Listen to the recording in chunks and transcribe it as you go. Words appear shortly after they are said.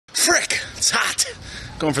Frick, it's hot.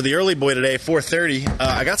 Going for the early boy today, 4:30.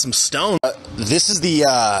 I got some stone. This is the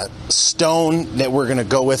stone that we're gonna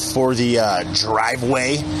go with for the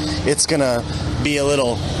driveway. It's gonna be a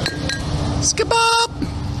little skip up.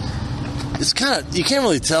 It's kind of, you can't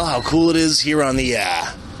really tell how cool it is here on the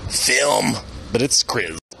film, but it's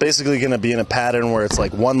Crisbs. It's basically gonna be in a pattern where it's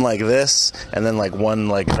like one like this and then like one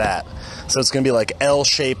like that. So it's gonna be like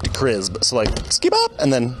L-shaped Crisp. So like skip up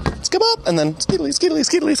and then skip up and then skiddly, skiddly,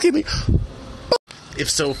 skiddly, skiddly. If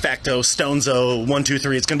so facto, Stonezo, 1, 2,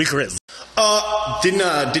 3, it's gonna be Crisp.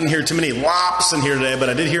 Didn't hear too many lops in here today, but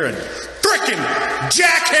I did hear a frickin'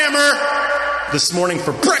 jackhammer this morning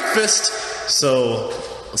for breakfast. So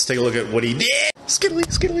let's take a look at what he did. Skiddly,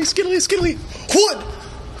 skiddly, skiddly, skiddly. Wood,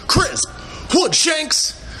 Crisp, Wood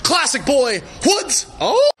Shanks, classic boy, Woods.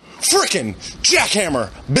 Oh, frickin' jackhammer,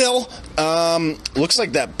 Bill. Looks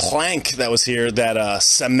like that plank that was here, that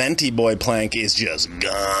cementy boy plank, is just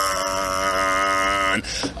gone.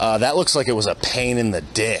 That looks like it was a pain in the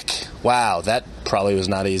dick. Wow, that probably was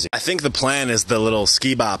not easy. I think the plan is the little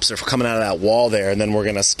ski bops are coming out of that wall there, and then we're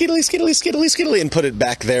gonna skiddly, skiddly, skiddly, skiddly, and put it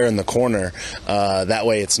back there in the corner. That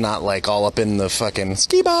way it's not like all up in the fucking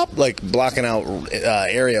ski bop, like blocking out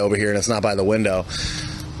area over here, and it's not by the window.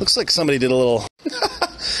 Looks like somebody did a little...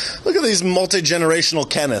 Look at these multi-generational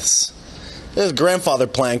Kenneths. There's grandfather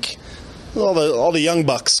plank. All the young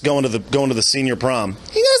bucks going to the senior prom.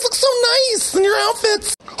 You guys look so nice in your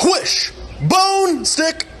outfits. Whoosh, bone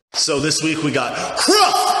stick. So this week we got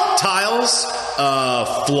rough tiles.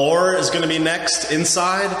 Floor is going to be next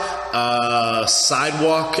inside.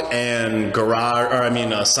 Sidewalk and garage, or I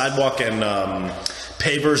mean sidewalk and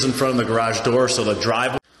pavers in front of the garage door. So the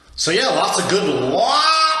driveway. So yeah, lots of good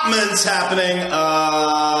allotments happening.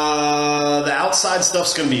 The outside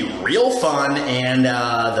stuff's gonna be real fun, and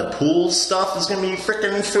the pool stuff is gonna be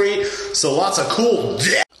freaking sweet. So lots of cool.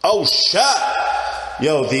 Oh shit!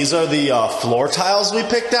 Yo, these are the floor tiles we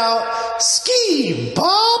picked out. Ski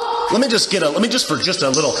Bob. Let me just for just a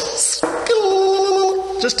little,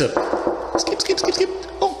 just to skip.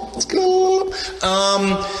 Oh, skip.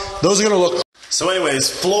 Those are gonna look. So anyways,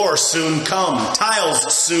 floor soon come, tiles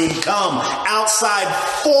soon come, outside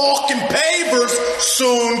fucking pavers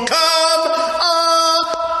soon come.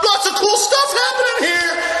 Lots of cool stuff happening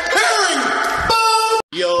here. Herring, boom.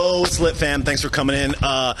 Yo, it's lit fam, thanks for coming in.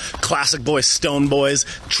 Classic boys, stone boys,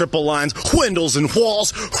 triple lines, windows and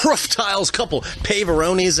walls, roof tiles, couple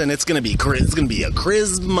paveronis, and it's gonna be a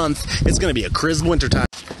Crisp month. It's gonna be a Crisp winter time.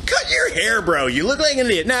 Cut your hair, bro. You look like an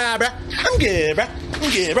idiot. Nah, bro. I'm good, bro.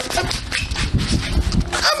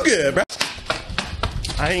 I'm good, bro.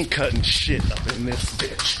 I ain't cutting shit up in this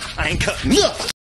bitch. I ain't cutting nothing.